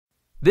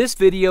This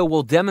video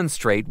will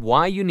demonstrate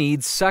why you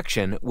need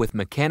suction with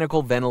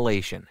mechanical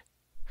ventilation.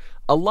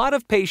 A lot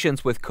of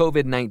patients with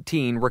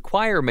COVID-19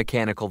 require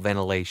mechanical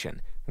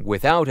ventilation.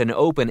 Without an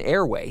open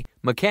airway,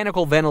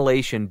 mechanical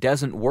ventilation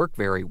doesn't work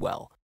very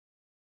well.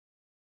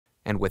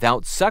 And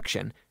without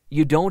suction,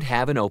 you don't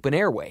have an open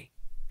airway.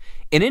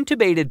 An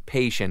intubated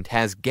patient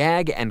has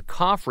gag and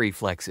cough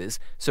reflexes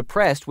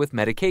suppressed with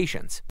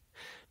medications.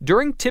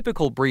 During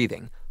typical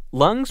breathing,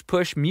 lungs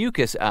push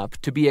mucus up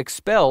to be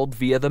expelled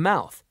via the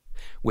mouth.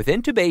 With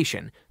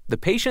intubation, the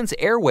patient's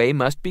airway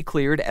must be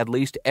cleared at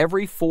least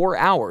every 4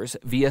 hours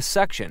via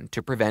suction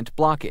to prevent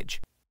blockage.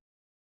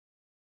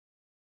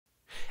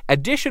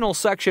 Additional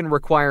suction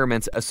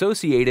requirements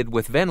associated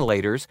with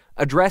ventilators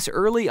address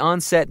early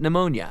onset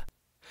pneumonia.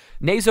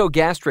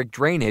 Nasogastric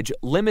drainage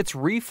limits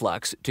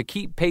reflux to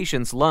keep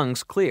patients'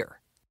 lungs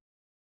clear.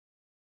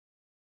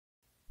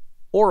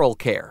 Oral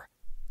care.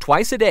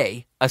 Twice a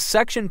day, a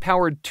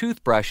suction-powered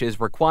toothbrush is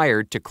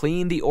required to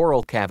clean the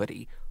oral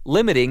cavity,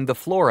 limiting the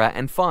flora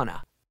and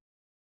fauna.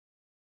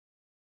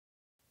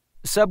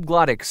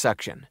 Subglottic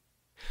suction.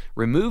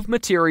 Remove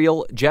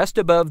material just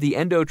above the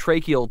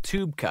endotracheal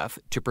tube cuff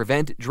to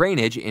prevent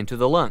drainage into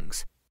the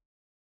lungs.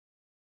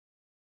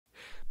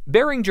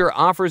 Behringer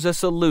offers a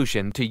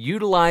solution to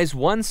utilize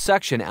one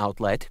suction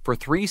outlet for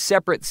 3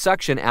 separate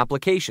suction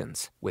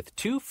applications, with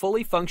 2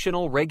 fully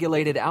functional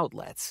regulated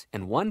outlets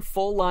and 1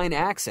 full-line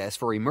access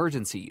for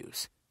emergency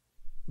use.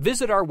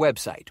 Visit our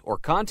website or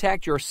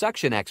contact your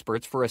suction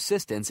experts for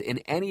assistance in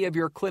any of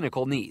your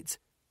clinical needs.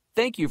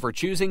 Thank you for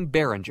choosing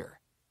Behringer.